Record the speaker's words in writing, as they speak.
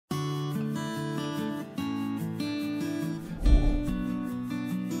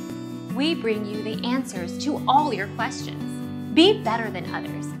we bring you the answers to all your questions. Be better than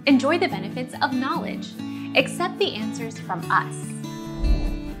others. Enjoy the benefits of knowledge. Accept the answers from us.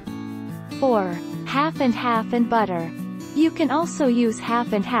 4. Half and half and butter. You can also use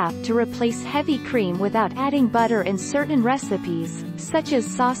half and half to replace heavy cream without adding butter in certain recipes, such as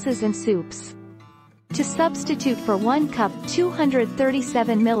sauces and soups. To substitute for 1 cup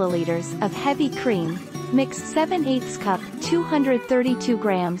 237 milliliters of heavy cream, mix 7/8 cup 232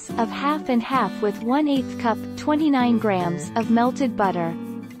 grams of half and half with 1/8 cup 29 grams of melted butter.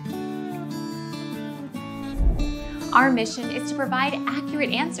 Our mission is to provide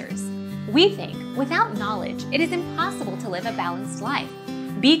accurate answers. We think without knowledge, it is impossible to live a balanced life.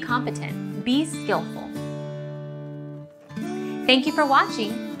 Be competent, be skillful. Thank you for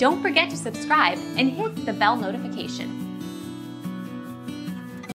watching. Don't forget to subscribe and hit the bell notification.